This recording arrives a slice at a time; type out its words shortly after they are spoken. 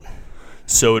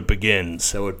So it begins.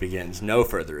 So it begins. No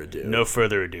further ado. No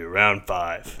further ado. Round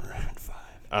 5.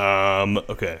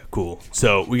 Okay, cool.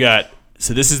 So we got.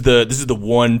 So this is the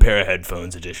one pair of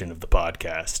headphones edition of the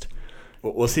podcast.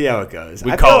 We'll see how it goes.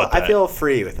 I feel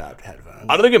free without headphones.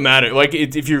 I don't think it matters. Like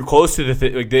if you're close to the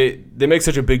thing, like they make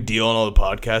such a big deal on all the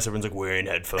podcasts. Everyone's like wearing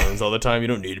headphones all the time. You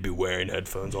don't need to be wearing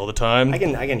headphones all the time. I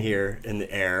can hear in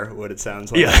the air what it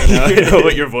sounds like. Yeah, you know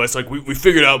what your voice like. We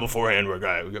figured out beforehand. We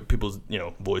got people's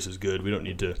voice is good. We don't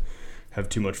need to have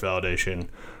too much validation.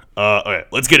 Okay,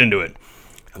 let's get into it.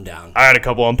 I'm down. I had a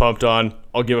couple I'm pumped on.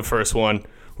 I'll give a first one.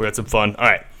 We had some fun. All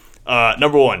right,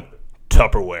 number 1,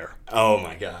 Tupperware. Oh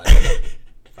my god.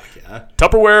 Fuck yeah.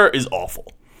 Tupperware is awful.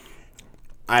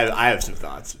 I have some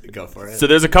thoughts. Go for it. So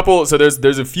there's a couple. So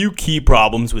there's a few key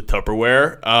problems with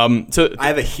Tupperware. So I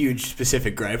have a huge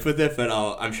specific gripe with it, but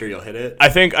I'm sure you'll hit it.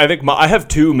 I have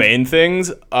 2 main things.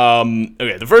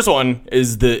 Okay, the first one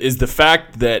is the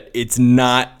fact that it's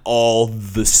not all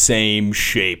the same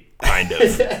shape, kind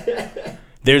of.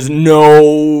 There's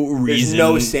no reason. There's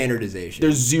no standardization.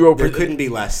 There's 0%. There couldn't be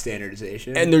less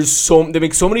standardization. And they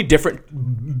make so many different,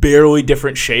 barely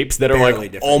different shapes that are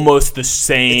like almost the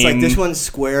same. It's like this one's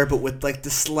square, but with like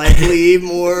the slightly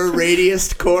more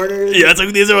radiused corners. Yeah, it's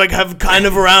like these are like have kind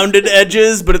of rounded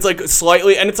edges, but it's like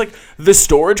slightly, and it's like the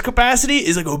storage capacity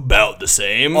is like about the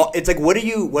same. It's like why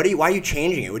are you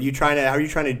changing it? How are you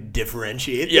trying to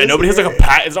differentiate? Yeah, nobody has like a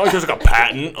patent. It's not like there's like a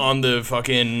patent on the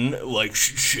fucking like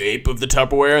shape of the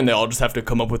Tupperware, and they all just have to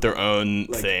come up with their own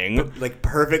thing. Like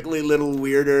perfectly little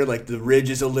weirder, like the ridge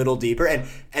is a little deeper, and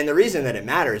the reason that it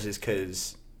matters is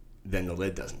because then the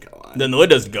lid doesn't go on.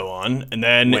 And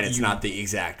then when it's not the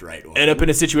exact right one. End up in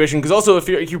a situation, because also if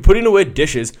you're putting away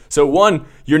dishes, so one,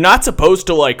 you're not supposed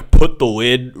to like put the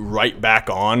lid right back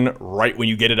on right when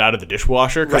you get it out of the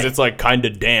dishwasher, because it's like kind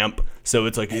of damp. So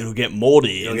it's like it'll get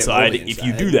moldy inside if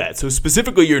you do that. So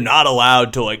specifically, you're not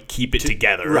allowed to like keep it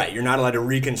together. Right, you're not allowed to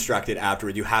reconstruct it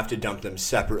afterward. You have to dump them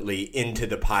separately into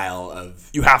the pile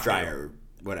of dryer.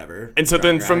 Whatever. And so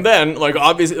then from then, like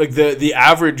obviously, like the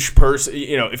average person,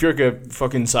 if you're like a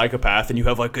fucking psychopath and you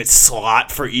have like a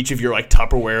slot for each of your like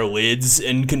Tupperware lids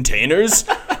and containers,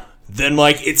 then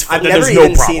like I've never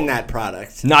even seen that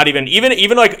product. Not even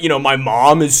like my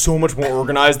mom is so much more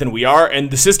organized than we are, and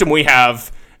the system we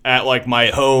have at like my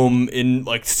home in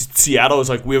like Seattle is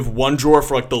like we have one drawer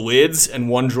for like the lids and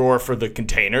one drawer for the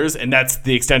containers, and that's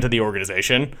the extent of the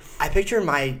organization. I picture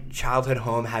my childhood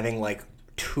home having like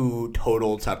 2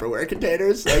 total Tupperware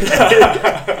containers. Like,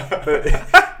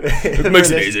 it makes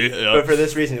it easy. Yeah. But for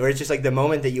this reason, where it's just like the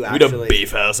moment that you we had a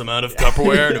beef house amount of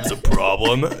Tupperware, and it was a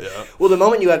problem. Yeah. Well, the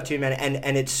moment you have too many,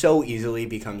 and it so easily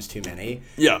becomes too many.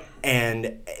 Yeah.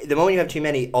 And the moment you have too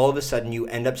many, all of a sudden you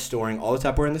end up storing all the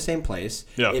Tupperware in the same place.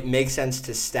 Yeah. It makes sense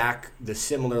to stack the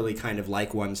similarly kind of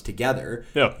like ones together.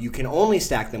 Yeah. You can only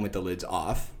stack them with the lids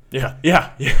off.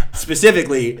 Yeah.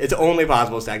 Specifically, it's only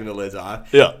possible stacking the lids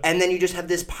off. Yeah. And then you just have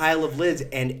this pile of lids,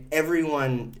 and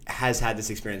everyone has had this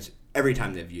experience every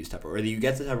time they've used Tupperware. Or you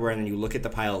get the Tupperware and then you look at the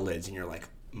pile of lids and you're like,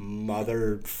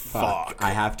 motherfuck. I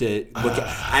have to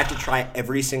try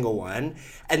every single one.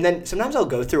 And then sometimes I'll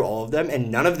go through all of them and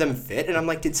none of them fit, and I'm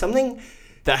like, did something...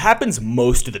 That happens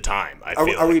most of the time,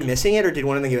 Are we missing it, or did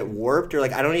one of them get warped? Or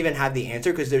like, I don't even have the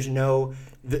answer because there's no...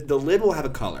 The lid will have a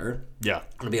color. Yeah.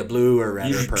 It'll be a blue or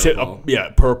red or purple.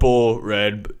 Purple,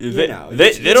 red. They don't.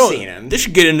 Seen them. They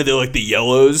should get into the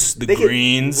yellows, the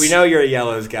greens. We know you're a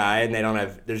yellows guy, and they don't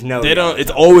have. There's no. They don't.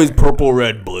 It's always purple,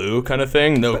 red, blue kind of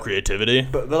thing. No creativity.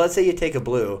 But let's say you take a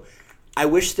blue. I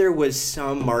wish there was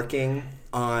some marking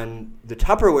on the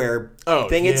Tupperware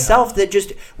thing itself that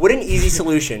just... What an easy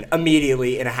solution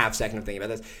immediately in a half second of thinking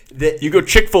about this. You go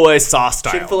Chick-fil-A sauce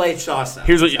style. Chick-fil-A sauce style.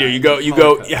 Here's what you do. You go,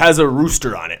 it has a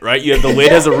rooster on it, right? You have the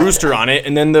lid has a rooster on it,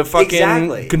 and then the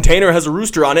fucking container has a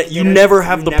rooster on it. You never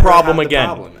have the problem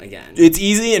again. It's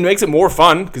easy and makes it more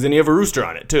fun because then you have a for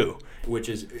on it too. Which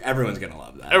is... Everyone's going to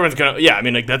love that. Everyone's going to... Yeah, I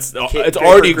mean, like, it's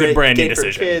already a good branding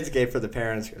decision. Gay for kids, gay for the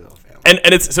parents, gay for the whole family.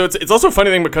 And it's also a funny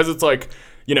thing because it's like,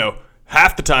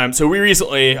 half the time, so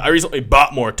I recently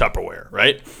bought more Tupperware,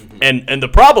 right? Mm-hmm. And the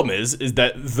problem is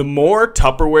that the more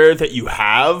Tupperware that you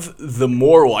have, the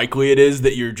more likely it is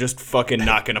that you're just fucking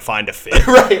not gonna find a fit.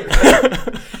 Right.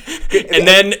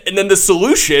 and then the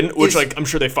solution, which I'm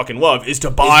sure they fucking love, is to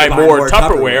buy more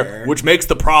Tupperware, which makes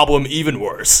the problem even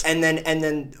worse. And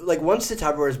then like once the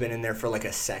Tupperware's been in there for like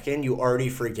a second, you already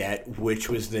forget which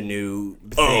was the new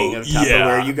thing of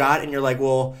Tupperware you got, and you're like,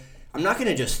 well, I'm not going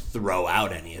to just throw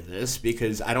out any of this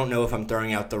because I don't know if I'm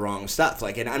throwing out the wrong stuff.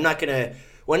 Like, and I'm not going to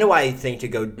when do I think to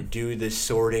go do the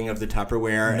sorting of the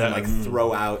Tupperware and like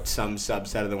throw out some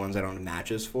subset of the ones I don't have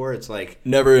matches for? It's like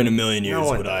never in a million years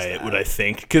would I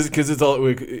think, because it's all,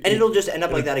 and it'll just end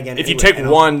up like that again. If you take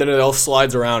one, then it all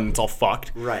slides around and it's all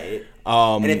fucked. Right.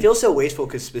 And it feels so wasteful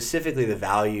because specifically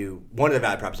one of the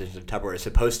value propositions of Tupperware is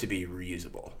supposed to be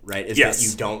reusable, right? Is that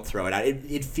you don't throw it out.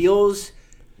 It feels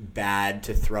bad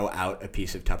to throw out a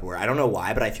piece of Tupperware. I don't know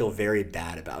why, but I feel very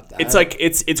bad about that. It's like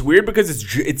it's weird because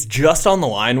it's just on the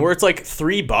line where it's like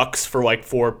 $3 for like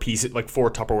 4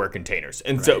 Tupperware containers,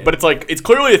 and so but it's like it's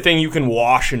clearly a thing you can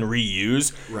wash and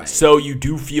reuse. Right. So you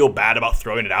do feel bad about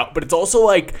throwing it out, but it's also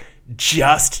like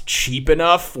just cheap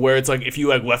enough where it's like if you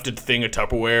like left a thing of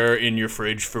Tupperware in your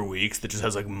fridge for weeks that just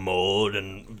has like mold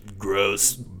and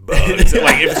gross bugs,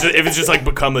 like if it's just like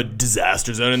become a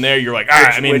disaster zone in there, you're like,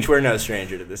 which we're no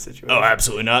stranger to this situation. Oh,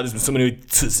 absolutely not. There's been so many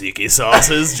tzatziki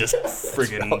sauces just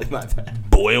freaking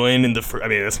boiling in the. I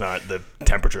mean, that's not the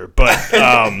temperature, but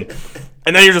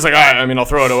and then you're just like, I'll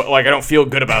throw it away. Like, I don't feel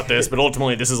good about this, but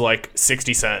ultimately this is like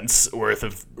 60 cents worth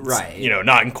of,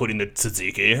 not including the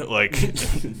tzatziki. Like,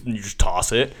 you just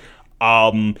toss it.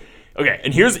 Okay,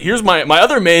 and here's my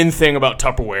other main thing about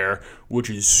Tupperware, which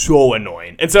is so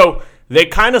annoying. And so they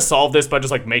kind of solved this by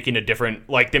just like making a different,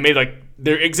 like they made like,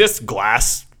 there exists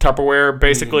glass Tupperware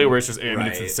basically, where it's just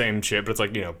it's the same shit, but it's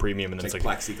like, premium, and then it's like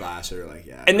plexiglass or like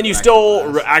and then you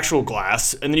still actual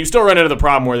glass, and then you still run into the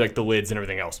problem where like the lids and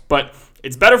everything else. But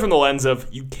it's better from the lens of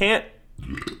you can't.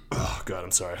 Oh God,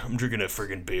 I'm sorry. I'm drinking a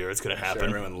friggin' beer. It's gonna happen. Sure,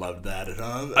 everyone loved that at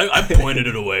home. I pointed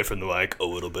it away from the mic a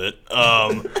little bit.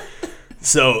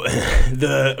 So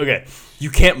you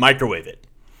can't microwave it.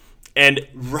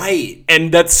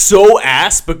 And that's so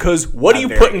ass because what do you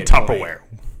put in Tupperware?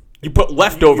 You put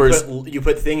leftovers. You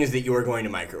put things that you are going to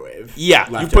microwave. Yeah,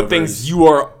 leftovers. You put things you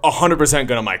are 100%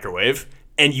 going to microwave,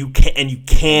 and you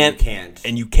can't.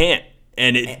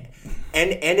 And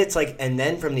it's like, and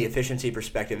then from the efficiency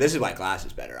perspective, this is why glass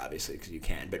is better, obviously, because you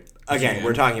can. But again,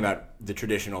 we're talking about the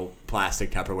traditional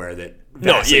plastic Tupperware that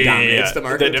vastly dominates the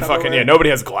market. Nobody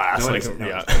has glass. Nobody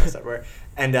has Tupperware.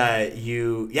 And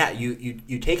you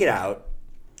take it out.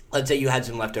 Let's say you had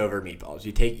some leftover meatballs.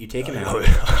 You take them out.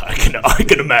 I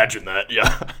can imagine that.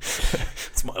 Yeah,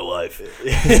 it's my life.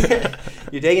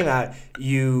 You take them out.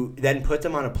 You then put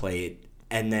them on a plate,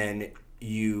 and then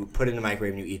you put it in the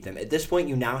microwave and you eat them. At this point,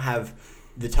 you now have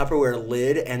the Tupperware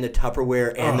lid and the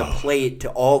Tupperware and the plate to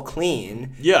all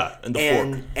clean. Yeah, and the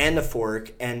fork. And the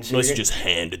fork. And so unless you just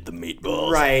handed the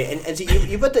meatballs. Right. And so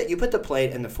you put the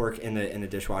plate and the fork in the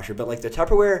dishwasher, but like the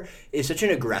Tupperware is such an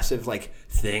aggressive like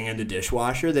thing in the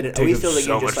dishwasher that it always feels like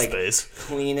you just like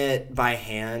clean it by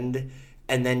hand.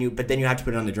 And then you have to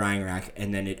put it on the drying rack,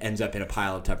 and then it ends up in a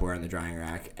pile of Tupperware on the drying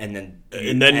rack, and then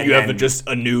you have just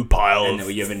a new pile of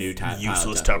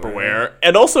useless Tupperware.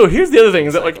 And also, here's the other thing: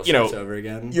 is that over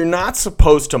again. You're not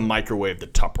supposed to microwave the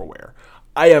Tupperware.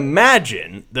 I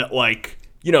imagine that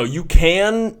you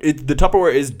can. The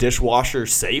Tupperware is dishwasher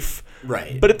safe.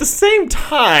 Right. But at the same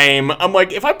time, I'm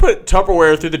like, if I put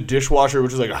Tupperware through the dishwasher,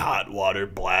 which is like hot water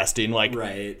blasting, like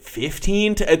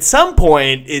 15 to at some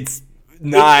point, it's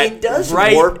not it does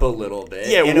right. warp a little bit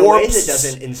in a way that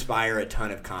doesn't inspire a ton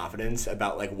of confidence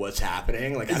about like what's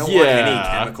happening. Like I don't want any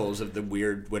chemicals of the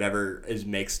weird whatever is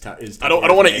I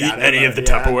don't want to eat any of the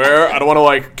Tupperware. I don't want to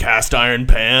like cast iron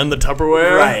pan the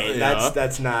Tupperware. Right.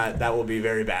 That's not, that will be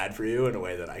very bad for you in a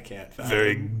way that I can't fathom.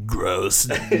 Very gross.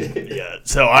 Yeah.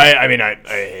 So I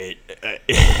hate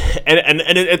and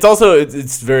it's also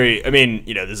it's very, I mean,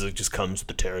 this just comes with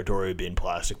the territory of being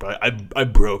plastic, but I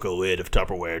broke a lid of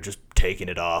Tupperware just taking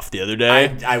it off the other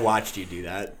day. I watched you do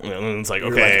that. And it's like,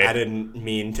 you're okay, like, I didn't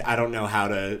mean to, I don't know how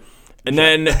to. And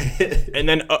then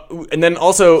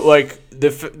also like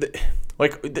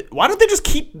why don't they just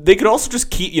keep? They could also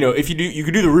just keep. If you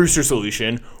could do the Rooster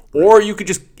solution, or you could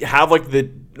just have like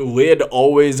the lid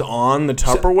always on the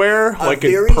Tupperware, so like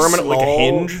a permanent, like a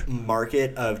hinge.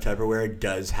 Market of Tupperware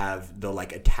does have the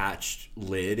like attached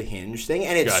lid hinge thing,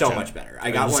 and it's so much better. I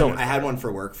got one. I had one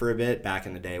for work for a bit back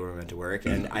in the day where we went to work,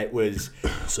 and it was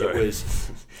so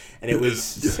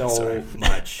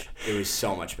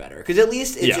much better because at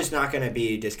least it's just not going to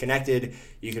be disconnected.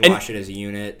 You can wash it as a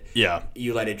unit. Yeah,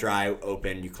 you let it dry,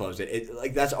 open, you close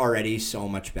it. That's already so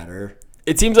much better.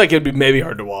 It seems like it'd be maybe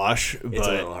hard to wash, but it's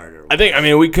a little harder. I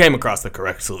mean, we came across the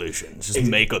correct solution. Just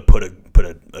put a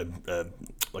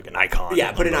like an icon.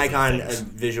 Yeah, put an icon, a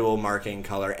visual marking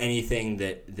color, anything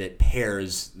that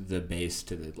pairs the base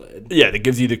to the lid. Yeah, that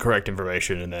gives you the correct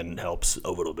information and then helps a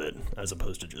little bit as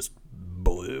opposed to just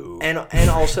blue. And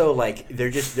also like there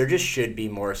just should be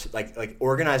more like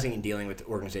organizing and dealing with the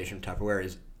organization of Tupperware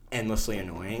is endlessly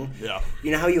annoying. Yeah.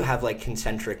 You know how you have like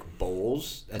concentric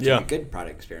bowls? That's a good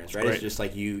product experience, right? Great. It's just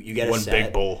like you get one a set. One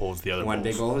big bowl holds the other One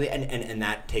bowls. big bowl, and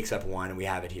that takes up one. We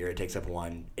have it here. It takes up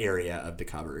one area of the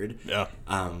cupboard. Yeah.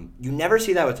 You never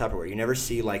see that with Tupperware. You never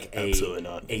see like Absolutely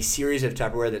not. a series of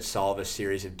Tupperware that solve a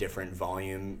series of different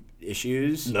volume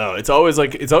issues. No, it's always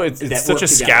like it's such a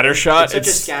scatter shot. It's such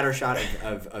a scatter shot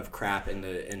of crap in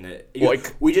the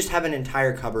like we just have an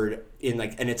entire cupboard and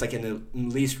it's like in the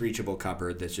least reachable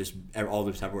cupboard that's just all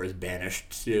the Tupperware is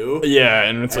banished to. Yeah,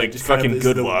 and it's like just fucking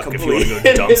good luck if you want to go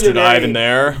complete- dumpster dive in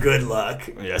there. Good luck.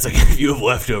 Yeah, it's like if you have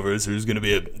leftovers, it's gonna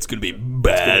be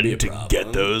bad be a to problem.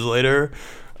 get those later.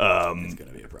 It's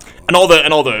gonna be a problem. And all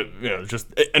the you know just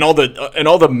and all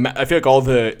the I feel like all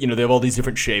the they have all these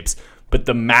different shapes, but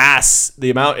the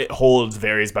amount it holds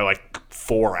varies by like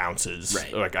 4 ounces.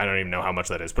 Right. Like I don't even know how much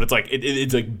that is, but it's like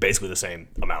it's like basically the same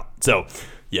amount. So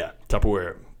yeah,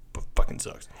 Tupperware fucking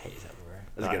sucks. I hate Tupperware.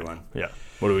 That's a good one. Yeah.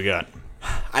 What do we got?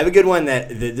 I have a good one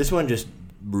this one just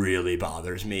really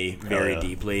bothers me very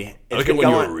deeply. I look at when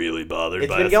you're really bothered by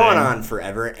It's been going on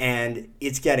forever, and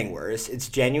it's getting worse. It's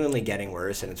genuinely getting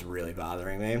worse, and it's really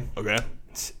bothering me. Okay.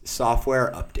 It's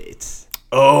software updates.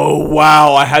 Oh,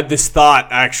 wow. I had this thought,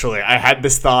 actually. I had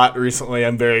this thought recently.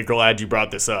 I'm very glad you brought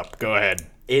this up. Go ahead.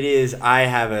 It is, I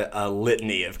have a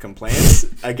litany of complaints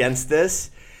against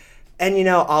this. And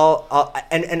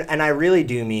and I really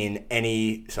do mean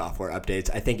any software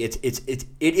updates. I think it's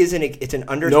an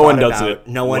underthought No one does about it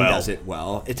no one well. does it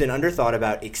well. It's an underthought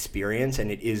about experience,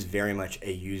 and it is very much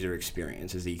a user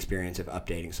experience. Is the experience of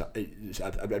updating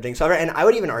software, and I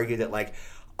would even argue that like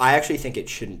I actually think it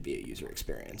shouldn't be a user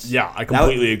experience. Yeah, I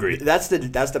completely agree. That's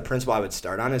the principle I would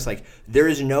start on. Is like there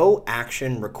is no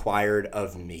action required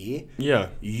of me. Yeah.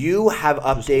 You have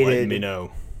Just letting updated me know.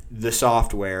 the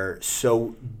software,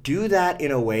 so do that in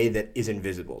a way that is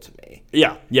invisible to me.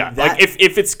 Yeah. Like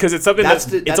if it's because it's something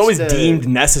it's always deemed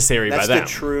necessary by them.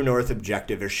 That's the true north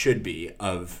objective, or should be,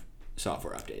 of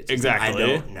software updates. Exactly. I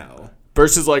don't know.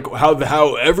 Versus like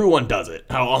how everyone does it.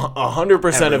 How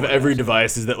 100% of every does it.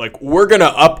 device is that like we're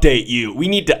gonna update you. We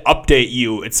need to update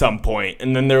you at some point,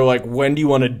 and then they're like, when do you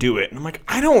want to do it? And I'm like,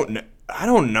 I don't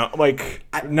know. Like,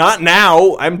 not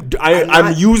now. I'm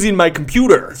using my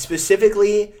computer.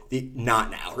 Specifically,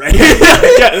 not now, right?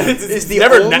 It's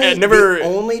the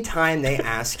only time they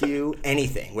ask you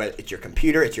anything, whether it's your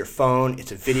computer, it's your phone,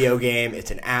 it's a video game,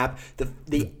 it's an app.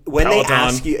 When they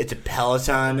ask you, it's a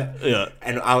Peloton. Yeah.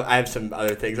 And I have some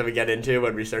other things that we get into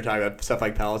when we start talking about stuff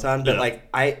like Peloton. But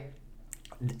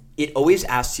it always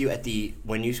asks you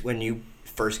when you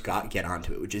first get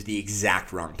onto it, which is the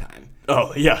exact wrong time.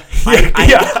 Oh yeah,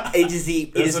 It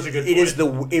is of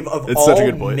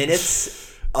all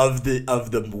minutes of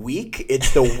the week,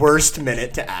 it's the worst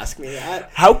minute to ask me that.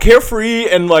 How carefree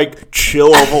and like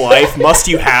chill of a life must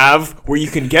you have where you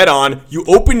can get on, you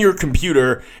open your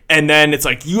computer, and then it's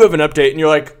like you have an update, and you're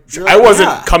like I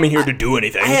wasn't coming here to do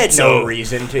anything. I had no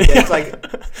reason to. It's like,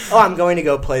 oh, I'm going to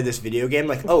go play this video game.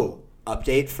 Like, oh,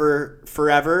 update for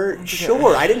forever?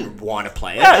 Sure, I didn't want to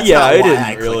play it. That's not why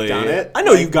I clicked on it. I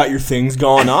know you got your things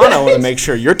going on. I want to make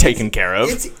sure you're taken care of.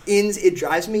 It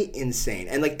drives me insane.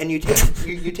 And you take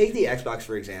you take the Xbox,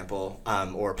 for example,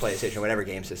 or PlayStation, whatever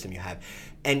game system you have,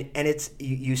 and it's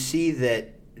you see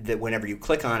that whenever you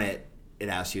click on it, it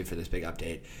asks you for this big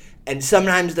update. And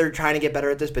sometimes they're trying to get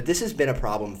better at this, but this has been a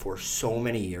problem for so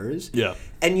many years. Yeah.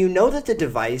 And you know that the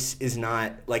device is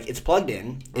not, like, it's plugged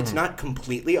in. It's not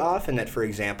completely off, and that, for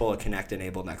example, a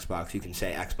Kinect-enabled Xbox, you can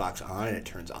say Xbox on, and it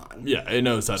turns on. Yeah, it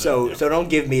knows that. So don't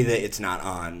give me the it's not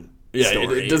on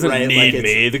story. It doesn't right? need like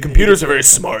me. The computers are very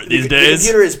smart these days. The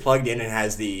computer is plugged in and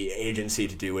has the agency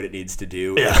to do what it needs to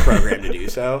do. Yeah. It's programmed to do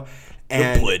so.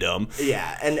 And play dumb.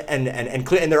 Yeah,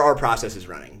 and there are processes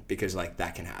running because, like,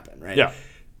 that can happen, right? Yeah.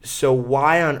 So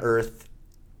why on earth,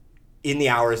 in the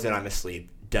hours that I'm asleep,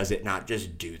 does it not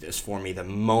just do this for me the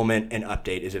moment an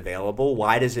update is available?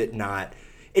 Why does it not?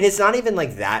 And it's not even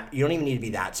like that. You don't even need to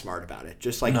be that smart about it.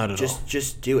 Just like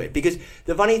just do it. Because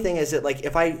the funny thing is that, like,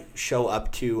 if I show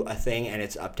up to a thing and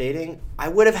it's updating, I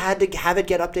would have had to have it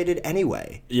get updated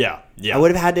anyway. Yeah. It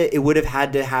would have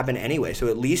had to happen anyway. So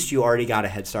at least you already got a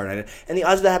head start on it. And the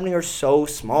odds of that happening are so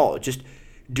small. Just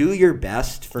do your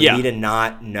best for me to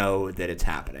not know that it's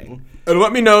happening. And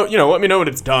let me know, let me know when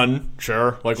it's done.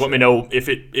 Sure. Like, let me know if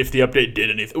the update did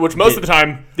anything. Which most of the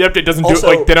time, the update doesn't do it.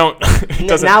 Like, they don't. It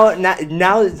doesn't.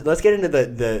 Now, let's get into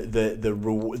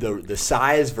the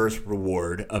size versus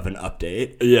reward of an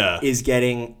update. Yeah. Is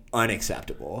getting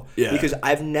unacceptable. Yeah. Because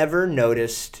I've never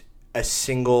noticed a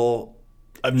single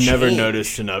I've never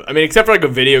noticed enough. I mean, except for like a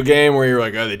video game where you're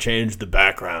like, oh, they changed the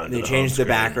background. They changed the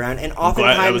background, and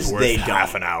oftentimes they don't.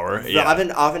 Half an hour. Yeah.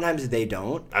 Oftentimes they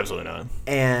don't. Absolutely not.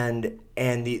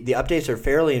 And the updates are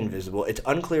fairly invisible. It's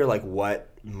unclear like what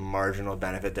marginal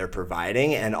benefit they're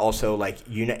providing, and also like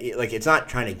like it's not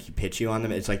trying to pitch you on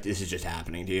them. It's like this is just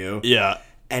happening to you. Yeah.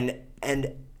 And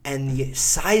the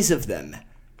size of them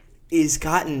is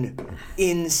gotten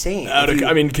insane.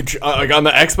 I mean, like on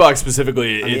the Xbox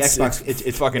specifically,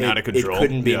 it's fucking out of control. It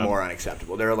couldn't be more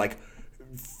unacceptable. There are like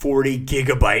 40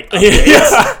 gigabyte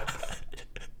updates.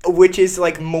 Which is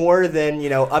like more than,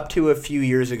 up to a few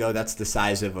years ago, that's the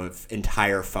size of an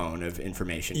entire phone of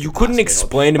information. You couldn't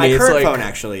explain to me. My current phone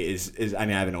actually is, I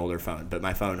mean, I have an older phone, but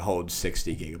my phone holds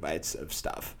 60 gigabytes of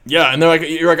stuff. Yeah, and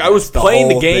you're like, I was playing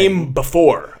the game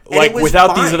before, like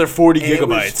without these other 40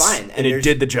 gigabytes, and it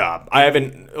did the job. I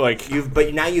haven't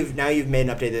but now you've made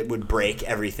an update that would break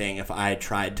everything if I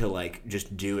tried to like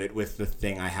just do it with the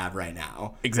thing I have right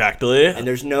now. Exactly. And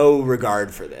there's no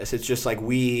regard for this. It's just like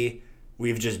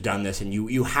we've just done this, and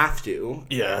you have to.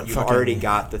 Yeah, you've already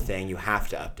got the thing. You have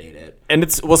to update it. And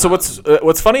it's so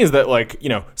what's funny is that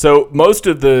so most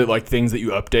of the like things that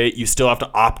you update, you still have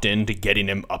to opt in to getting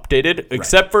them updated,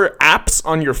 except for apps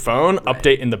on your phone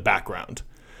update in the background.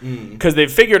 Because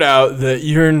they've figured out that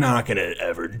you're not gonna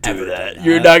ever do that.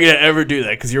 You're not gonna ever do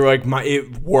that because you're like,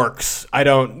 it works. I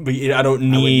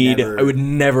would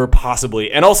never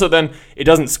possibly. And also, then it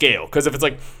doesn't scale because if it's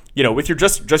like, with your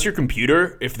just your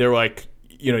computer, if they're like,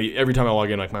 every time I log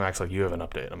in, like my Mac's like, you have an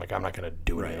update. I'm like, I'm not gonna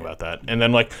do anything about that. And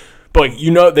then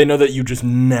they know that you just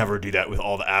never do that with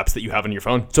all the apps that you have on your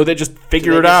phone. So they just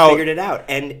figured it out.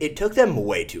 And it took them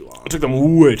way too long. It took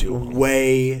them way too long.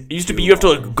 It used to be you have to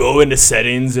like go into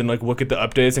settings and like look at the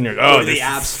updates, and you're like, go to the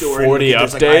app store. 40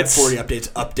 updates. Like, I have 40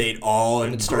 updates. Update all,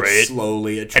 and it starts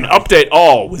slowly. And update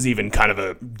all was even kind of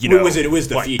a it was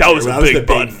the feature. That was a big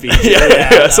button. Feature.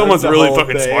 yeah. Someone's really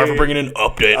fucking smart for bringing in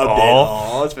update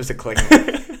all. It's supposed to click.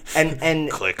 And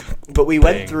click. But we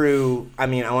went through. I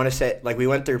mean, I want to say we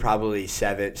went through probably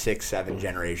 7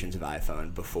 generations of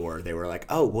iPhone before they were like,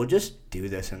 oh, we'll just do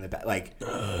this in the back. Like,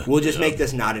 we'll just make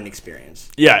this not an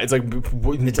experience. Yeah, it's like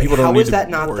people don't need to worry about this. How is that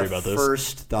not the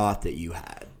first thought that you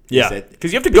had? Yeah,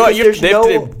 because you have to go. You have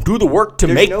to do the work to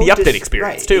make the update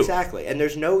experience too. Exactly, and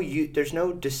there's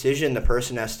no decision the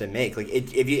person has to make. Like,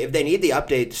 if they need the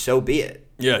update, so be it.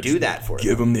 Yeah, do that for them.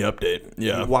 Give them the update.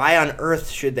 Yeah. Why on earth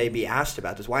should they be asked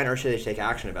about this? Why on earth should they take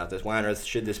action about this? Why on earth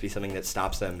should this be something that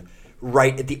stops them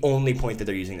right at the only point that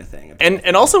they're using the thing?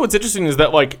 And also what's interesting is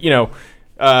that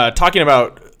talking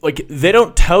about they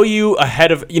don't tell you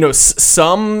ahead of in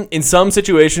some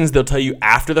situations they'll tell you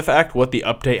after the fact what the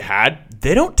update had.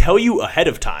 They don't tell you ahead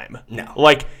of time. No.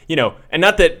 And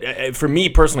not that for me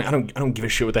personally, I don't give a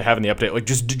shit what they have in the update. Like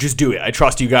just do it. I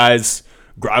trust you guys.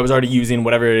 I was already using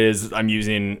whatever it is I'm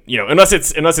using, unless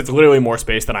it's literally more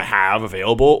space than I have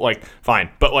available, like fine.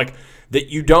 But that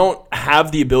you don't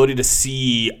have the ability to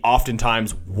see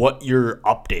oftentimes what you're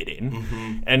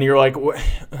updating, and you're like, what?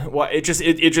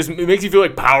 It makes you feel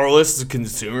like powerless as a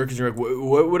consumer because you're like,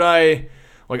 what would I?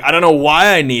 Like, I don't know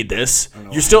why I need this.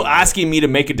 You're still asking me to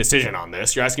make a decision on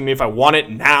this. You're asking me if I want it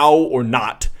now or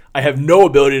not. I have no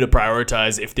ability to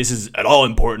prioritize if this is at all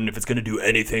important, if it's going to do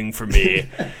anything for me.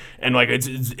 And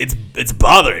it's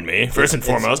bothering me, first and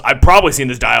foremost. I've probably seen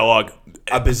this dialogue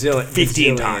a bazillion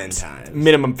 15 times.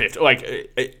 Minimum 50.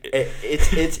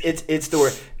 It's the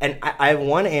word. And I have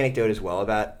one anecdote as well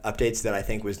about updates that I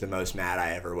think was the most mad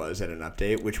I ever was at an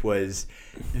update, which was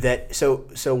that so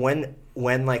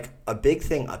when like a big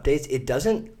thing updates, it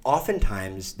doesn't,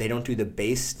 oftentimes they don't do the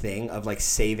base thing of like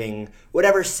saving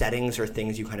whatever settings or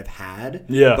things you kind of had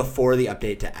before the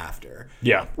update to after.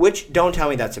 Yeah. Which, don't tell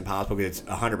me that's impossible, because it's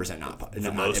 100% not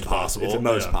the most possible. It's the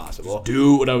most possible. Just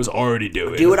do what I was already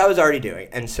doing.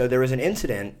 And so there was an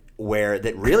incident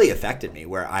that really affected me,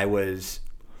 where I was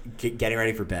getting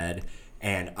ready for bed,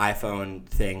 and iPhone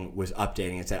thing was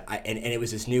updating. It said, and it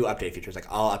was this new update feature. It's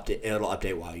like, it'll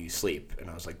update while you sleep. And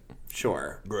I was like,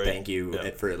 sure, great. Thank you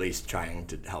for at least trying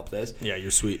to help this. Yeah,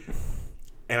 you're sweet.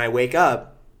 And I wake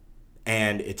up,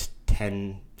 and it's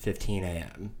 10:15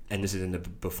 a.m. And this is in the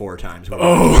before times. And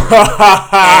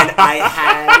I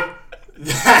had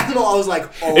that. I was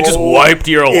like, oh. It just wiped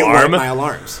your alarm? It wiped my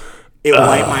alarms. It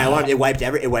wiped my alarm. It wiped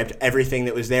everything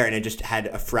that was there, and it just had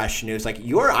a fresh news. Like,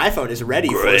 your iPhone is ready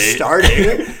for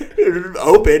starting.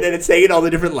 open, and it's saying all the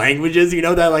different languages. You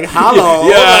know that like hello,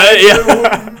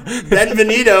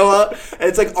 benvenuto, and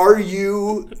it's like, are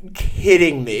you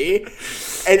kidding me?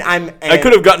 And I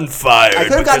could have gotten fired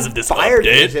because of this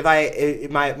update. If I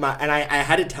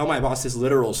had to tell my boss this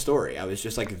literal story. I was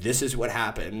just like, this is what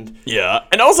happened. Yeah,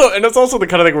 and it's also the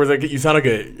kind of thing where it's like you sound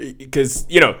like because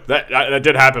that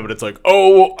did happen, but it's like,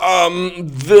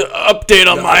 the update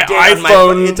on my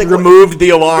iPhone removed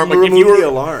the alarm.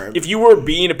 Like if you were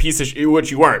being a piece of shit, which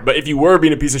you weren't, but if you were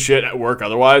being a piece of shit at work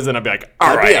otherwise, then I'd be like,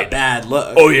 all right, be a bad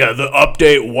look. Oh yeah, the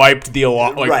update wiped the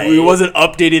alarm. Like we wasn't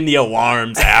updating the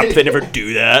alarms app. They never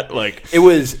do that. Like it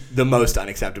was the most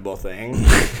unacceptable thing.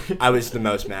 I was the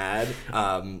most mad.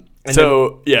 Funny.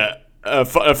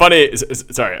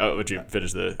 Sorry, would you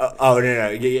finish the? No.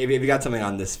 If you got something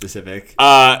on this specific.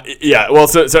 Yeah. Well,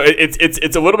 so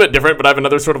it's a little bit different, but I have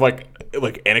another sort of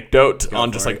like anecdote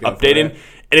on just like updating,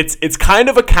 and it's kind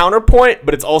of a counterpoint,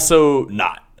 but it's also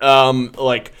not.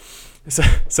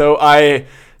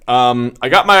 I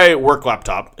got my work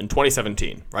laptop in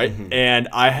 2017, right? Mm-hmm. And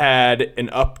I had an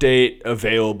update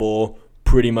available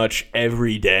pretty much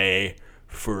every day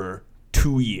for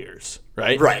 2 years,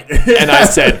 right? Right. and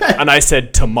I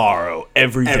said tomorrow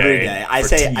every day. Every day. I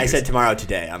said tomorrow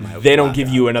today on my They don't give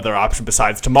you another option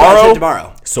besides tomorrow. I said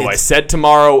tomorrow. So I said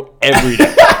tomorrow every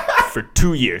day for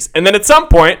 2 years. And then at some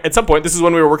point, this is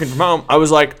when we were working from home, I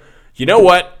was like, you know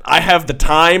what? I have the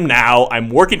time now. I'm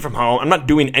working from home. I'm not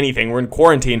doing anything. We're in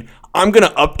quarantine. I'm going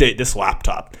to update this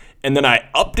laptop. And then I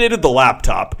updated the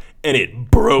laptop, and it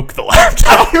broke the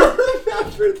laptop. I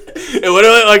remember this. It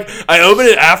literally, I opened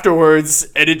it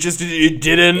afterwards, and it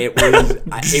didn't. It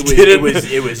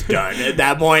was done. At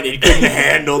that point, it couldn't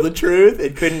handle the truth.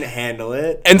 It couldn't handle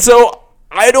it. And so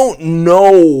I don't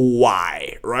know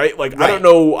why, right? Right. I don't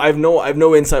know. I have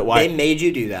no insight why. They made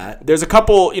you do that. There's a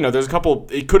couple.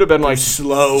 It could have been like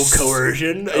slow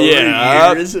coercion over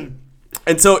years.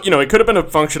 And so, it could have been a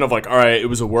function of all right, it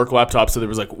was a work laptop, so there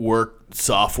was work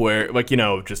software,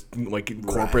 just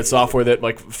corporate software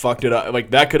that fucked it up.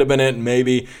 That could have been it.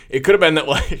 Maybe it could have been that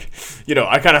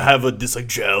I kind of have this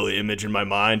jelly image in my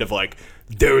mind of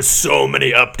there were so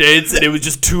many updates and it was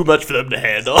just too much for them to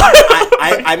handle.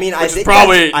 I think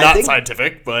probably not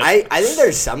scientific, but I think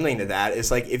there's something to that.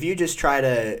 It's if you just try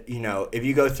to, if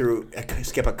you go through,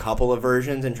 skip a couple of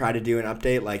versions and try to do an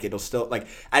update, it'll still,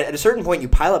 at a certain point you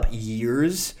pile up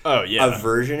years of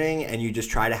versioning and you just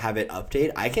try to have it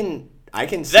update. I can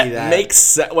see that. That makes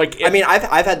sense.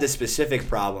 I've had this specific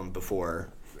problem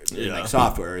before in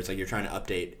software. It's you're trying to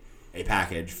update a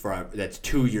package that's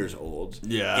 2 years old.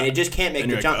 Yeah. And it just can't make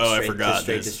the jump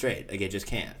straight to straight. It just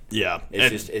can't. Yeah.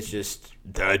 It's just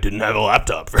I didn't have a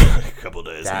laptop for a couple of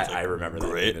days. I remember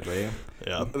that vividly.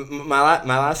 Yeah. My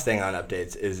last thing on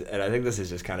updates is, and I think this is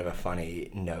just kind of a funny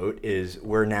note, is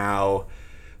we're now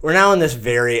in this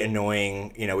very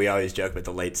annoying, we always joke about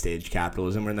the late stage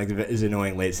capitalism. We're in this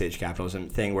annoying late stage capitalism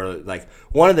thing where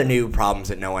one of the new problems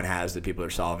that no one has that people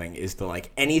are solving is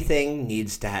anything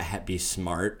needs to be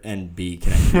smart and be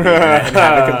connected to the internet and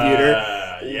have a computer,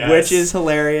 which is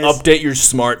hilarious. Update your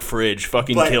smart fridge.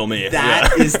 Fucking kill me.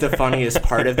 That is the funniest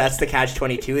part of that's the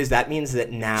catch-22 is that means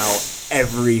that now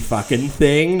every fucking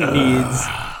thing needs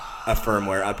a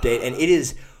firmware update, and it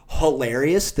is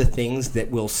hilarious the things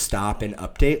that will stop and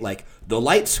update, like the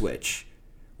light switch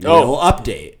will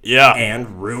update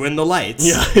and ruin the lights,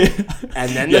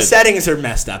 and then the settings are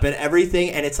messed up and everything,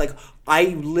 and it's I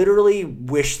literally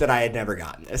wish that I had never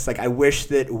gotten this. I wish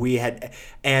that we had.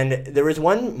 And there was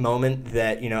one moment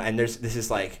that and this is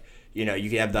you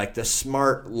can have the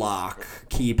smart lock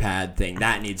keypad thing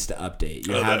that needs to update.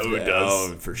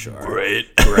 For sure.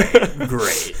 Great.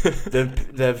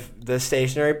 The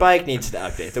stationary bike needs to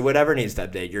update. The whatever needs to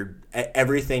update.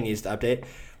 Everything needs to update.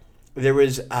 There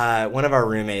was one of our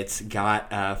roommates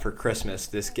got for Christmas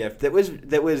this gift that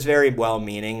was very well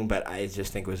meaning, but I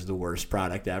just think was the worst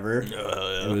product ever.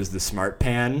 It was the Smart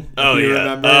Pan.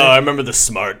 Remember? Oh, I remember the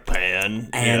Smart Pan.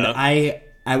 And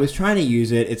I was trying to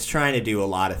use it. It's trying to do a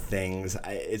lot of things.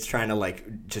 It's trying to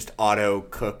just auto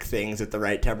cook things at the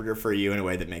right temperature for you in a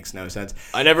way that makes no sense.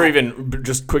 I never even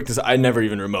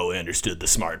remotely understood the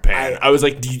Smart Pan. I was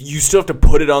you still have to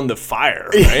put it on the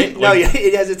fire, right? No,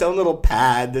 it has its own little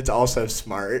pad that's also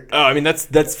smart. Oh,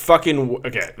 that's fucking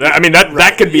okay.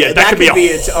 That could be that could be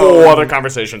a whole other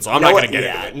conversation. So I'm not going to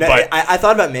get into it. But I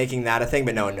thought about making that a thing,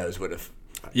 but no one knows what if.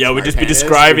 Yeah, we'd just be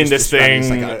describing this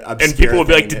thing, and people would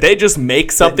be like, did they just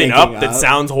make something up that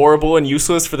sounds horrible and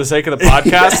useless for the sake of the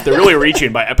podcast? They're really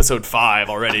reaching by episode 5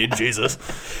 already, Jesus.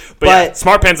 But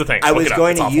Smart Pan's a thing. I was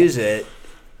going to use it,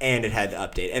 and it had to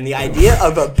update. And the idea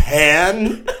of a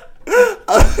pan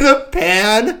The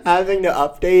pan having to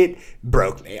update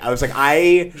broke me. I was like,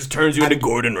 just turns you into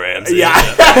Gordon Ramsay. Yeah.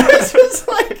 It's just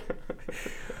like,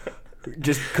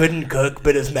 just couldn't cook,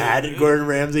 but as mad as Gordon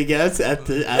Ramsay gets at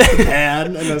the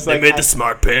pan. And I was like, they made the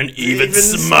smart pan even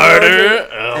smarter.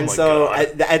 Oh and my so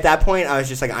God. at that point, I was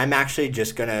just like, I'm actually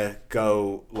just gonna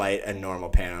go light a normal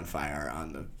pan on fire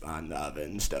on the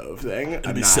oven stove thing.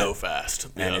 It'd be so fast.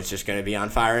 And it's just gonna be on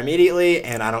fire immediately,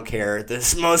 and I don't care the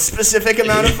most specific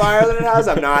amount of fire that it has.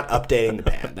 I'm not updating the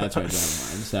pan. That's what I'm doing.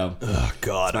 So, oh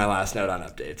God, that's my last note on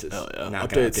updates. Is not gonna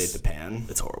update the pan.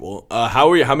 It's horrible.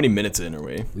 How many minutes in are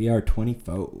we? We are 24.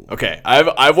 Okay,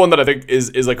 I have one that I think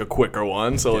is like a quicker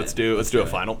one. So let's do a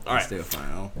final. All right, let's do a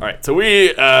final. All right, so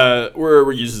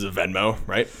we're users of Venmo,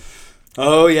 right?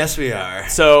 Oh yes, we are.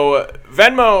 So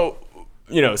Venmo,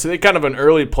 so they're kind of an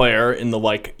early player in the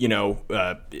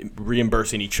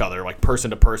reimbursing each other, like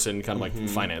person to person, kind of like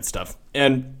finance stuff.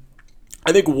 And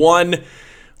I think one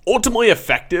ultimately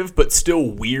effective but still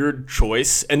weird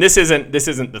choice, and this isn't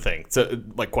the thing. So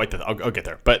like I'll get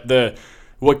there. But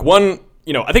one.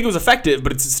 I think it was effective,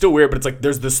 but it's still weird. But it's like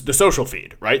there's the social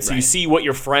feed, right? So you see what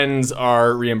your friends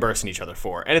are reimbursing each other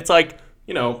for, and it's like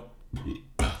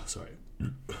sorry,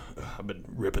 I've been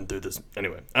ripping through this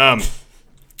anyway.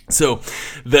 So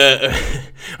the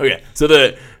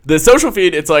social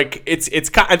feed, it's like it's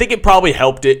I think it probably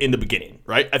helped it in the beginning,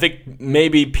 right? I think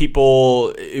maybe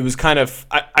it was kind of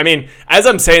I mean, as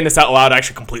I'm saying this out loud, I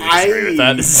actually completely disagree with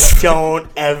that.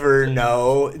 Don't ever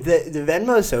know. The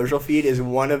Venmo social feed is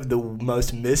one of the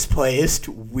most misplaced,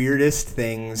 weirdest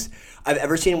things I've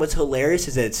ever seen. What's hilarious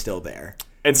is that it's still there.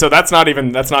 And so that's not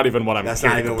even what I'm here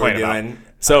to complain about.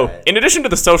 So in addition to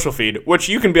the social feed, which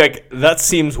you can be like, that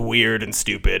seems weird and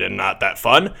stupid and not that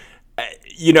fun,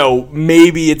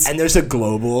 maybe it's... And there's a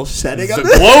global setting of it.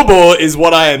 The global is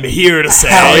what I am here to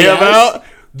say about.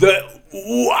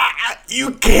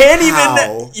 You can't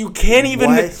even...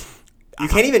 What? You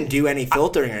can't even do any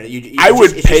filtering. I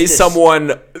would pay someone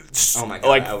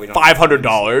like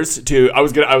 $500 to. I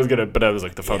was gonna, but I was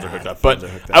like the phones are hooked up. But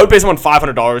I would pay someone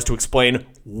 $500 to explain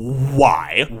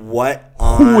why. What?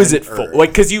 Who is it for?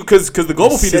 Like, because the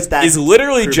global feed is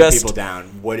literally just people down.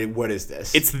 What is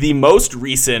this? It's the most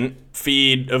recent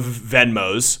feed of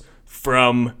Venmos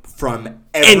from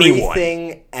everything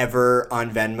anyone. Ever on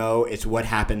Venmo. It's what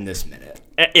happened this minute.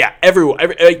 Yeah,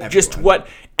 everyone. Just what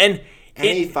and.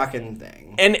 Any fucking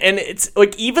thing. And it's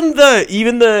like even the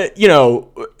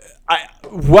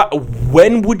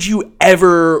when would you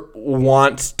ever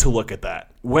want to look at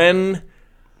that? When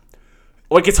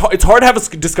it's hard to have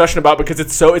a discussion about because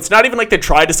it's not even like they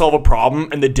tried to solve a problem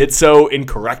and they did so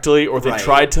incorrectly or they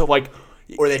tried to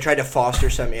or they tried to foster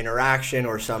some interaction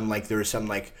or there was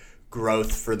some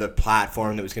growth for the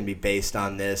platform that was going to be based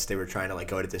on this. They were trying to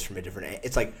go at this from a different...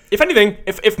 It's like... If anything,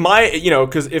 if my...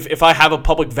 because if I have a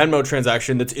public Venmo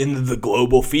transaction that's in the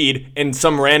global feed and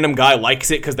some random guy likes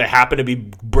it because they happen to be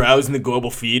browsing the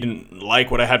global feed and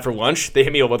like what I had for lunch, they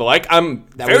hit me over with a like, I'm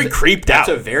very creeped out.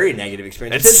 That's a very negative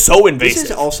experience. It's so invasive.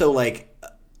 This is also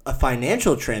a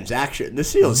financial transaction.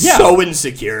 This feels so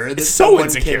insecure. It's so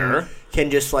insecure. Can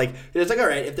just it's all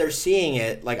right, if they're seeing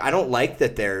it, I don't like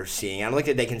that they're seeing it. I don't like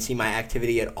that they can see my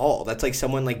activity at all. That's like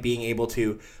someone being able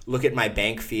to look at my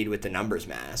bank feed with the numbers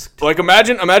masked.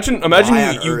 Imagine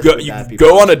you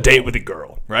go on a date with a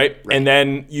girl, right? And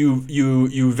then you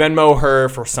Venmo her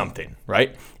for something,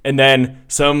 right? And then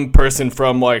some person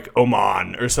from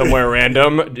Oman or somewhere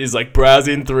random is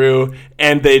browsing through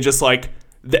and they just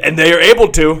and they are able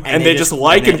to, and they just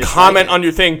comment on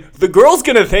your thing. The girl's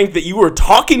gonna think that you were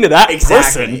talking to that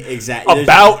person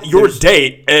about your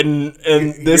date, and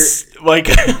this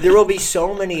there will be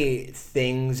so many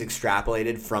things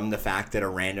extrapolated from the fact that a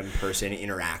random person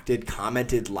interacted,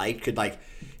 commented, could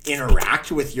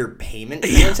interact with your payment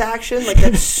transaction.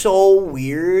 That's so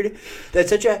weird.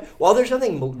 That's while there's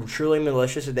nothing truly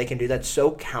malicious that they can do, that's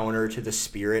so counter to the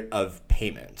spirit of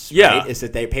payments. Right? Is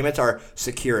that payments are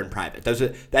secure and private.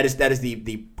 That is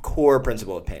the core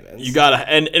principle of payments. You gotta,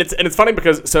 and it's funny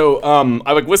because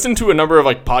I listened to a number of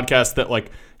podcasts that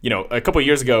a couple of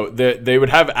years ago, they would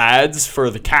have ads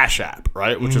for the Cash App,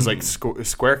 right? Which is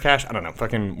Square Cash. I don't know,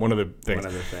 fucking one of the things.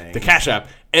 The Cash App.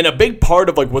 And a big part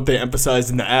of what they emphasized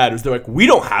in the ad was they're we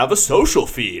don't have a social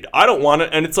feed. I don't want it.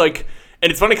 And it's and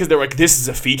it's funny because they're this is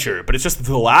a feature, but it's just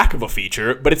the lack of a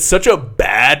feature. But it's such a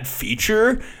bad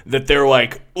feature that they're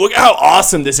look how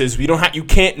awesome this is.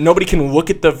 Nobody can look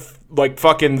at the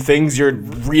fucking things you're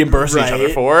reimbursing each other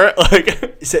for.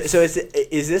 So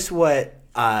is this what?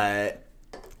 I'm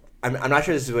not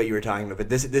sure this is what you were talking about, but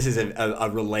this is a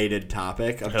related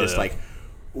topic of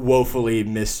woefully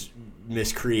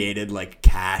miscreated like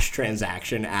cash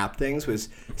transaction app things was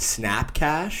Snap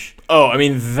Cash. Oh, I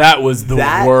mean, that was the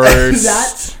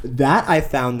worst. That I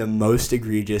found the most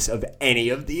egregious of any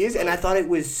of these, and I thought it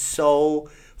was so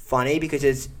funny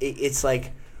because it's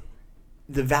like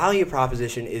the value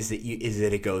proposition is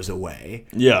that it goes away.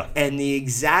 Yeah. And the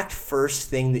exact first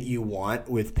thing that you want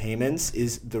with payments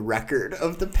is the record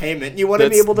of the payment. You want to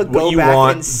be able to go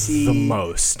back and see the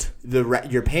most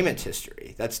your payment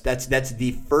history. That's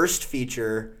the first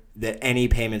feature that any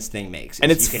payments thing makes.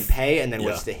 And it's, you can pay, and then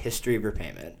what's the history of your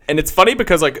payment. And it's funny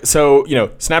because, like, so, you know,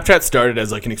 Snapchat started as,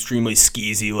 like, an extremely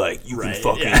skeezy, like, you can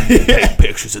fucking take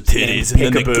pictures of titties, and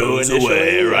then it goes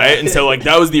away, right? And so, like,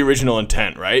 that was the original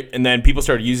intent, right? And then people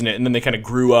started using it, and then they kind of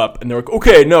grew up, and they're like,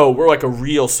 okay, no, we're, like, a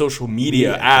real social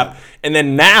media app. And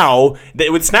then now,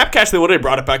 with Snapcash, they literally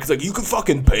brought it back. It's like, you can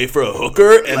fucking pay for a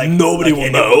hooker, and like, nobody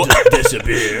will know.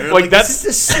 Disappear. Like, that's this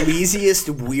is the sleaziest,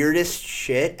 weirdest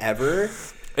shit ever.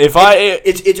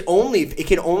 It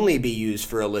can only be used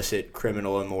for illicit,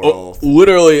 criminal, immoral.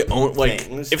 Literally, like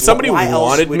things. If somebody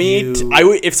wanted me,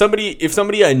 if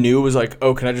somebody I knew was like,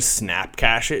 oh, can I just snap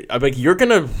cash it? I'm like, you're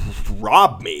gonna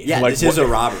rob me. Yeah, like, this is a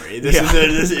robbery. This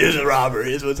is a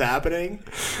robbery. Is what's happening.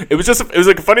 It was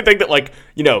like a funny thing that, like,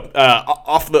 you know,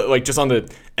 off the, like, just on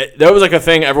the. There was like a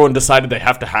thing everyone decided they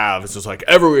have to have. It's just like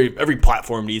every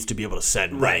platform needs to be able to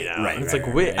send money now. Right. And it's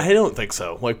wait, I don't think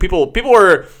so. Like people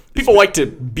like to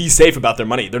be safe about their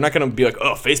money. They're not going to be like,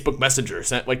 oh, Facebook Messenger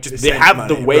sent. Like, just they have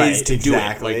the ways to do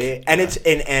it. Like,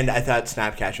 and I thought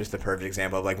Snapcash was the perfect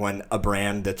example of like when a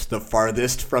brand that's the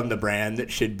farthest from the brand that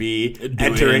should be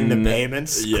entering the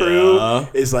payments crew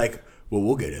is like, well,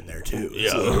 we'll get in there too. Yeah,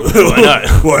 so, why not?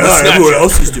 Everyone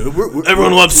else is doing.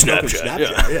 Everyone loves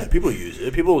Snapchat. Yeah, people use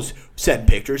it. People send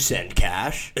pictures, send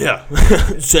cash. Yeah,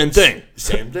 same thing.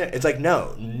 It's like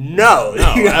no.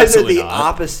 You guys are the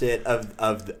opposite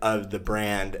of the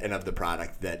brand and of the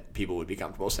product that people would be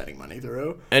comfortable sending money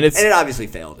through. And it obviously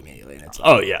failed immediately. And it's like,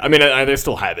 oh yeah, I mean, they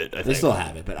still have it. They still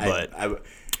have it, but I'm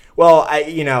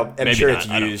sure it's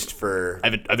used for.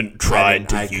 I haven't tried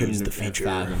to use the feature.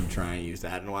 I'm trying to use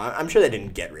that in a while. I'm sure they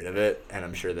didn't get rid of it, and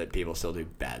I'm sure that people still do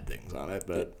bad things on it.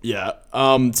 But yeah.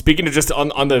 Speaking of just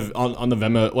on the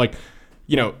Venmo, like,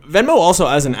 you know, Venmo also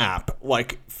as an app,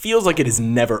 like, feels like it is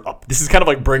never up. This is kind of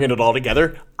like bringing it all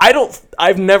together.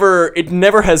 It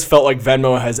never has felt like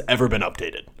Venmo has ever been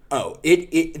updated. Oh,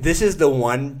 this is the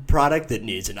one product that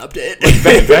needs an update.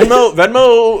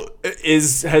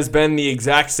 Venmo has been the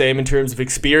exact same in terms of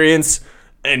experience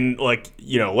and, like,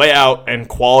 you know, layout and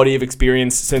quality of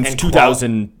experience since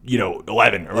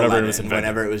 2011 or whatever it was invented.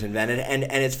 Whenever it was invented, and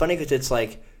it's funny because it's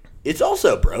like. It's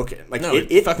also broken. Like, no,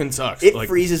 it fucking sucks. It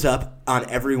freezes up on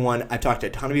everyone. I've talked to a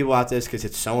ton of people about this because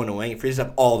it's so annoying. It freezes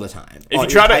up all the time.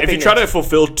 If you try to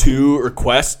fulfill 2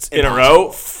 requests in a row,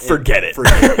 forget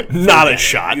it. Not a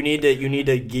shot. You need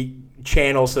to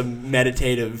channel some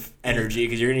meditative energy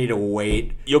because you're gonna need to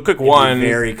wait. You'll click one, be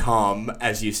very calm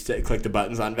as you click the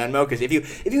buttons on Venmo. Because if you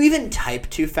even type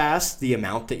too fast, the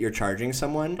amount that you're charging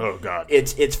someone, oh god,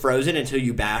 it's frozen until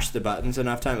you bash the buttons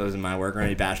enough time. It was in my work,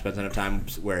 you bash buttons enough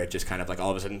times where it just kind of like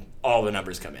all of a sudden all the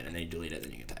numbers come in and then you delete it and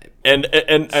then you can type.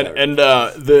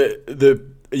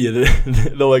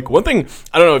 The like one thing,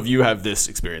 I don't know if you have this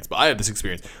experience, but I have this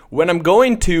experience when I'm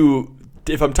going to.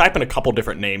 If I'm typing a couple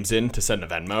different names in to send a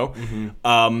Venmo,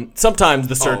 sometimes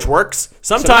the search works.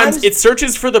 Sometimes it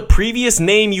searches for the previous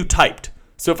name you typed.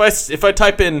 So if I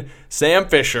type in Sam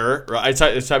Fisher, right, I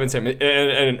type in Sam,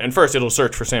 and first it'll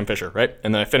search for Sam Fisher, right?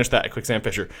 And then I finish that, I click Sam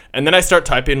Fisher, and then I start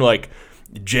typing like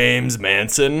James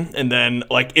Manson, and then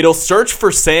like it'll search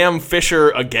for Sam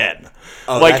Fisher again.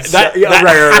 Oh, like that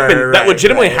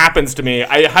legitimately happens to me.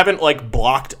 I haven't like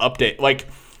blocked update. Like,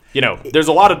 you know, there's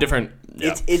a lot of different.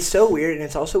 Yeah. It's so weird, and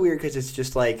it's also weird because it's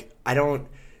just like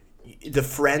the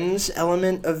friends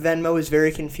element of Venmo is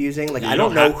very confusing. Like, I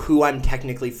don't know who I'm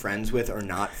technically friends with or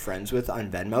not friends with on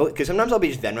Venmo, because sometimes I'll be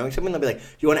just Venmoing someone, they'll be like, do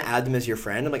you want to add them as your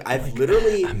friend? I'm like, I've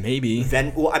literally maybe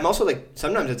I'm also like,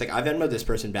 sometimes it's like I've Venmoed this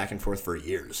person back and forth for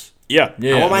years. Yeah.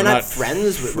 How am I not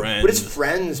friends with? What does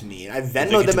friends mean? I've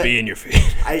Venmoed them to be in your feed.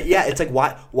 It's like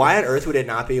why on earth would it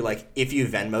not be like if you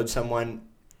Venmoed someone?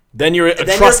 Then you're a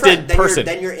trusted person.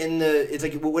 Then you're in the. It's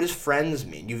like, what does friends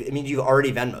mean? You've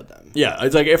already Venmoed them. Yeah,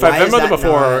 it's like if I've Venmoed them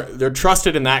before, they're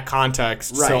trusted in that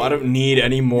context. Right. So I don't need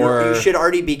any more.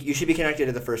 You should be connected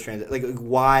to the first transaction. Like,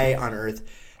 why on earth?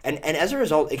 And as a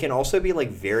result, it can also be like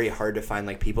very hard to find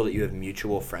like people that you have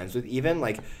mutual friends with. Even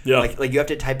like you have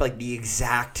to type like the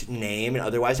exact name, and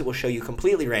otherwise it will show you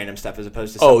completely random stuff as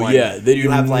opposed to someone. They do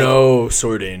have no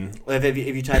sorting. If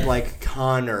you type like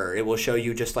Connor, it will show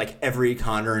you just like every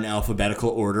Connor in alphabetical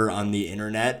order on the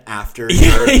internet after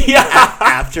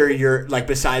your like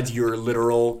besides your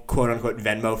literal quote unquote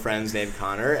Venmo friends named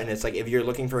Connor, and it's like if you're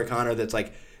looking for a Connor that's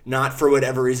like not for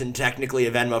whatever reason technically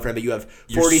a Venmo friend, but you have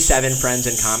 47 friends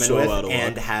in common with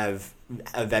and have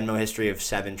a Venmo history of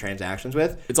 7 transactions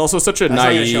with. It's also such a That's naive.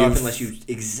 not going to show up unless you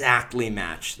exactly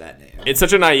match that name. It's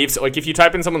such a naive. Like if you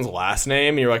type in someone's last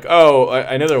name, you're like, oh,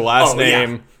 I know their last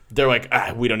name. Yeah. They're like,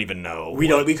 we don't even know. We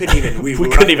couldn't even. We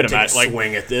couldn't even imagine. Like,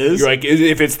 swing at this. You're like,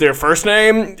 if it's their first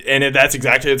name and that's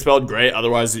exactly it's spelled, great.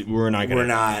 Otherwise, we're not gonna. We're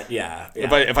not. Yeah.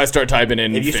 If I start typing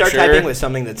in, if you Fisher, start typing with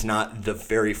something that's not the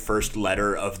very first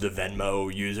letter of the Venmo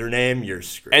username, you're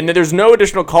screwed. And then there's no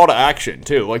additional call to action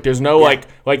too. Like there's no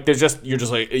like there's just you're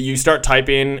just like you start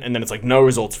typing and then it's like no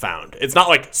results found. It's not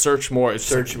like search more. It's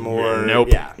search more.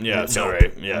 Nope. Yeah. Yeah.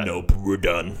 Sorry. Yeah. Nope. We're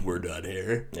done. We're done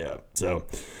here. Yeah. So.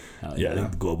 Yeah, I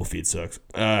think the global feed sucks.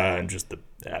 And just the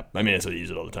app. I mean, I still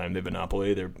use it all the time. They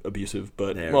monopoly. They're abusive,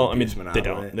 but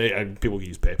monopoly. They don't. People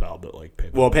use PayPal, but like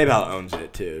PayPal. Well, PayPal owns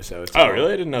it too, so it's.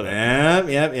 Really? I didn't know that.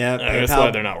 Yeah. That's why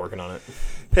they're not working on it.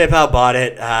 PayPal bought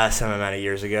it some amount of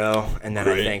years ago, and then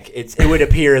I think it would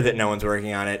appear that no one's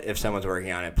working on it. If someone's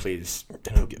working on it, please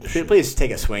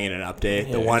take a swing at an update.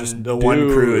 Yeah, the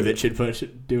one crew that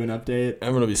should do an update.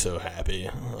 I'm gonna be so happy,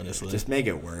 honestly. Just make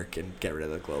it work and get rid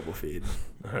of the global feed.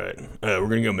 All right, we're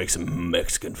gonna go make some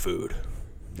Mexican food.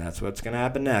 That's what's gonna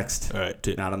happen next. All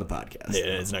right, not on the podcast. Yeah,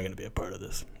 it's not gonna be a part of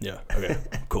this. Yeah. Okay.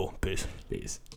 Cool. Peace.